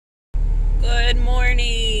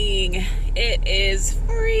It is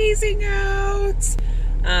freezing out.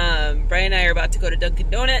 Brian and I are about to go to Dunkin'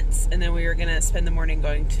 Donuts, and then we are going to spend the morning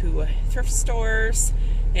going to thrift stores.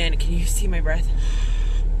 And can you see my breath?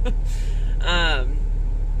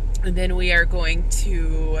 And then we are going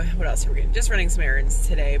to, what else are we going? Just running some errands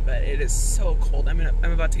today, but it is so cold. I'm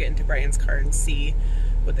about to get into Brian's car and see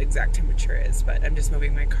what the exact temperature is, but I'm just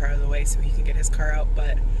moving my car out of the way so he can get his car out.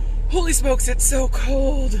 But holy smokes, it's so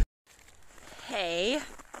cold. Hey,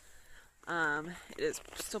 it is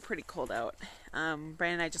still pretty cold out. Brian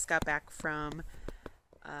and I just got back from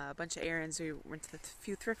a bunch of errands. We went to a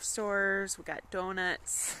few thrift stores. We got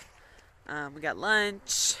donuts. We got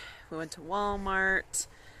lunch. We went to Walmart.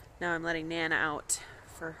 Now I'm letting Nana out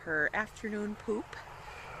for her afternoon poop.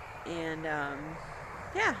 And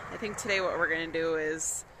yeah, I think today what we're going to do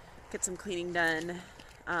is get some cleaning done,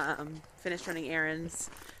 finish running errands,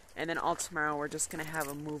 and then all tomorrow we're just going to have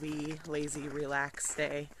a movie, lazy, relaxed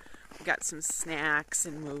day. We got some snacks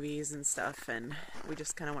and movies and stuff, and we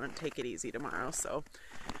just kind of want to take it easy tomorrow. So,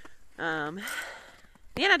 Nana,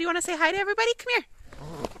 do you want to say hi to everybody? Come here.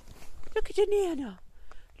 Look at your Nana.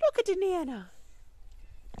 Look at the Nana.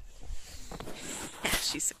 Yeah,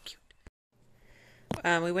 she's so cute.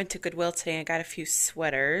 We went to Goodwill today and got a few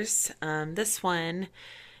sweaters. This one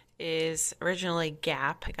is originally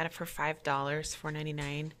Gap. I got it for $5,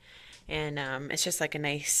 $4.99. And it's just like a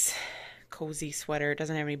nice, cozy sweater. It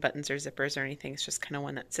doesn't have any buttons or zippers or anything. It's just kind of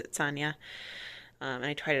one that sits on you. And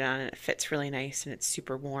I tried it on and it fits really nice and it's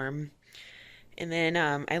super warm. And then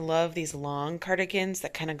I love these long cardigans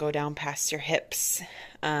that kind of go down past your hips.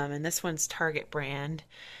 And this one's Target brand.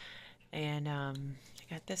 And I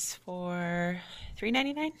got this for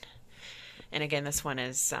 $3.99. And again, this one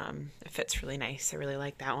is, it fits really nice. I really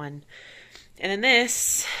like that one. And then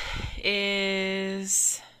this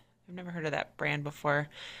is, I've never heard of that brand before.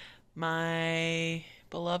 My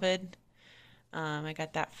Beloved. I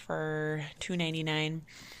got that for $2.99.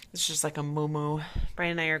 It's just like a muumuu.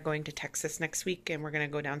 Brian and I are going to Texas next week, and we're going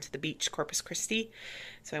to go down to the beach, Corpus Christi.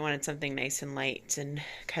 So I wanted something nice and light and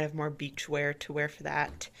kind of more beach wear to wear for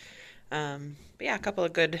that. But yeah, a couple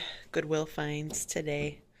of good Goodwill finds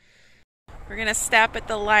today. We're going to stop at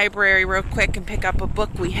the library real quick and pick up a book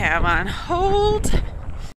we have on hold.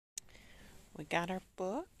 We got our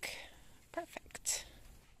book. Perfect.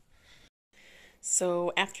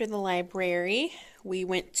 So after the library, we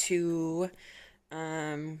went to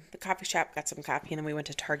the coffee shop, got some coffee, and then we went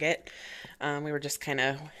to Target. We were just kind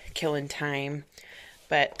of killing time.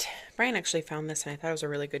 But Brian actually found this, and I thought it was a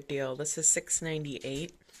really good deal. This is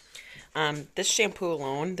 $6.98. This shampoo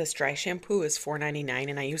alone, this dry shampoo, is $4.99,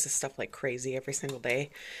 and I use this stuff like crazy every single day.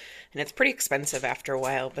 And it's pretty expensive after a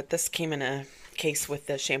while, but this came in a case with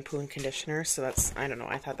the shampoo and conditioner, so that's, I don't know,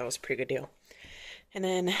 I thought that was a pretty good deal. And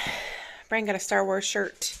then Brian got a Star Wars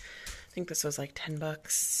shirt. I think this was like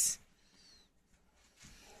 $10.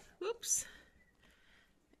 Whoops.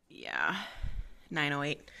 Yeah,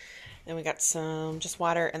 $9.08. Then we got some just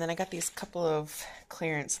water, and then I got these couple of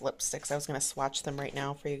clearance lipsticks. I was going to swatch them right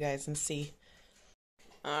now for you guys and see.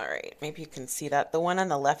 Alright, maybe you can see that. The one on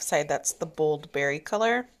the left side, that's the bold berry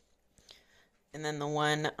color. And then the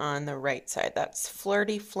one on the right side, that's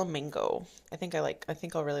Flirty Flamingo. I think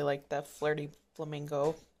I'll really like the Flirty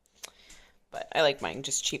Flamingo. But I like mine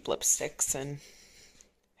just cheap lipsticks and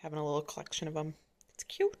having a little collection of them. It's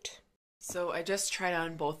cute. So I just tried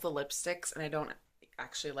on both the lipsticks, and I don't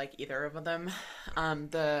actually like either of them.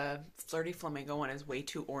 The Flirty Flamingo one is way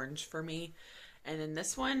too orange for me, and then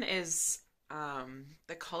this one is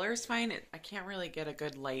the color is fine. I can't really get a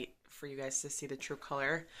good light for you guys to see the true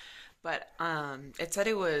color, but it said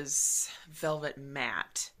it was velvet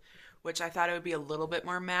matte, which I thought it would be a little bit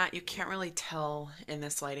more matte. You can't really tell in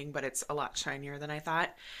this lighting, but it's a lot shinier than I thought.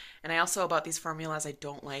 And I also, about these formulas, I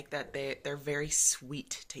don't like that they're very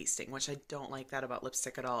sweet tasting, which I don't like that about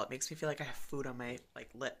lipstick at all. It makes me feel like I have food on my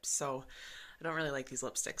lips. So I don't really like these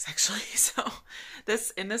lipsticks actually. So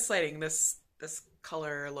in this lighting, this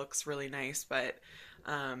color looks really nice, but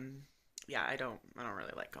yeah, I don't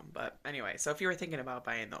really like them. But anyway, so if you were thinking about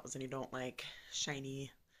buying those and you don't like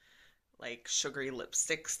shiny, like sugary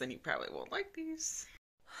lipsticks, then you probably won't like these.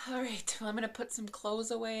 All right, well, I'm going to put some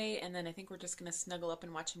clothes away, and then I think we're just going to snuggle up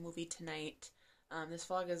and watch a movie tonight. This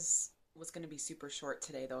vlog was going to be super short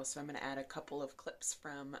today, though, so I'm going to add a couple of clips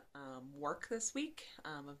from work this week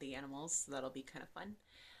of the animals, so that'll be kind of fun.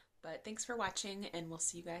 But thanks for watching, and we'll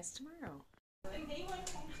see you guys tomorrow.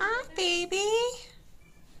 Huh, baby?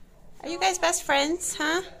 Are you guys best friends,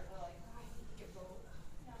 huh?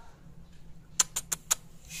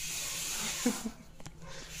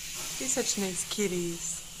 You're such nice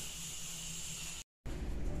kitties.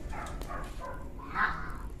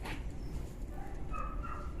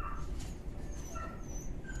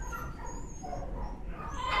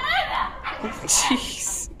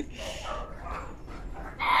 Jeez.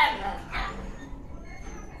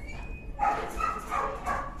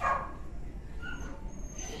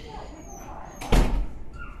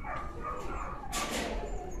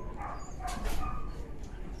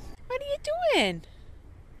 What are you doing?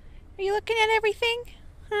 Are you looking at everything?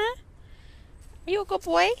 Huh? Are you a good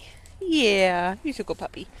boy? Yeah, you're a good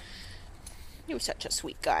puppy. You're such a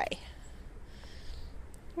sweet guy.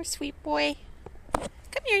 You're a sweet boy.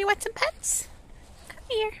 Come here, you want some pets? Come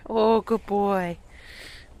here. Oh, good boy.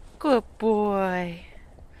 Good boy.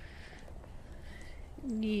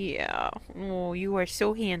 Yeah. Oh, you are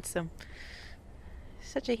so handsome.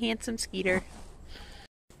 Such a handsome Skeeter.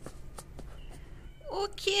 Oh,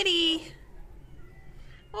 kitty.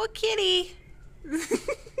 Oh, kitty.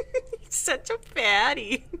 Such a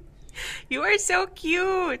fatty. You are so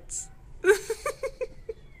cute.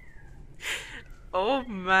 Oh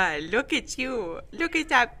my, look at you. Look at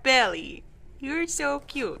that belly. You're so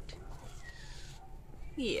cute.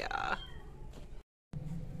 Yeah.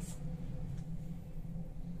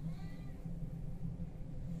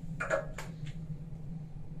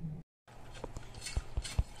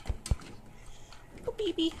 Oh,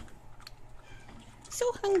 baby.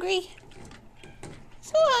 So hungry.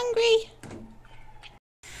 So hungry.